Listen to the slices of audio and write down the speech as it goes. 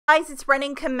Guys, it's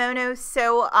running Kimono.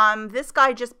 So this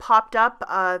guy just popped up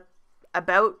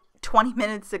about 20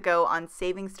 minutes ago on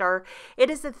Saving Star. It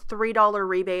is a $3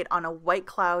 rebate on a White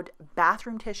Cloud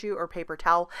bathroom tissue or paper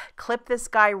towel. Clip this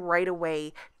guy right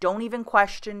away. Don't even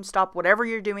question. Stop whatever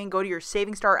you're doing. Go to your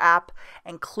Saving Star app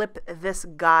and clip this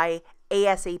guy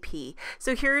ASAP.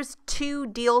 So here's two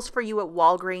deals for you at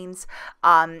Walgreens.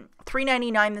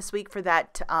 $3.99 this week for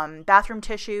that bathroom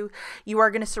tissue. You are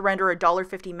going to surrender a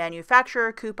 $1.50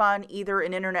 manufacturer coupon, either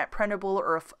an internet printable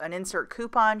or an insert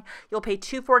coupon. You'll pay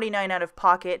 $2.49 out of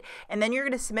pocket, and then you're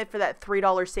going to submit for that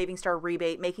 $3 Saving Star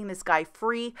rebate, making this guy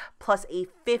free, plus a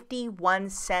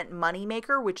 51-cent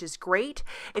moneymaker, which is great.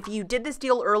 If you did this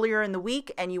deal earlier in the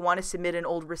week and you want to submit an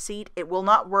old receipt, it will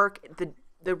not work.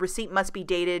 The receipt must be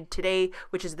dated today,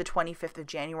 which is the 25th of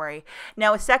January.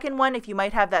 Now, a second one, if you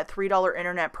might have that $3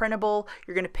 internet printable,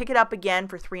 you're going to pick it up again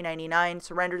for $3.99,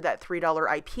 surrender that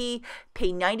 $3 IP,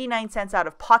 pay 99 cents out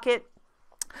of pocket.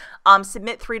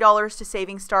 Submit $3 to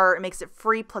Saving Star. It makes it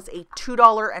free, plus a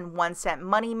 $2.01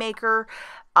 moneymaker.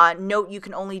 Note you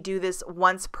can only do this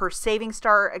once per Saving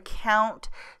Star account,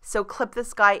 so clip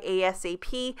this guy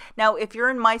ASAP. Now, if you're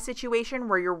in my situation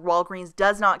where your Walgreens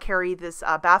does not carry this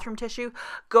bathroom tissue,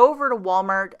 go over to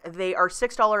Walmart. They are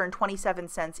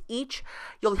 $6.27 each.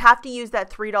 You'll have to use that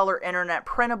 $3 internet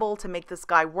printable to make this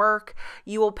guy work.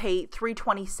 You will pay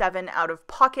 $3.27 out of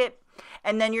pocket.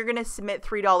 And then you're going to submit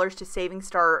 $3 to Saving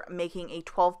Star, making a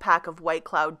 12-pack of White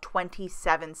Cloud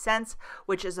 27 cents,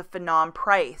 which is a phenom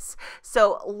price.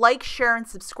 So like, share, and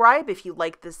subscribe if you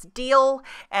like this deal.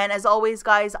 And as always,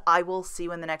 guys, I will see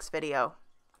you in the next video.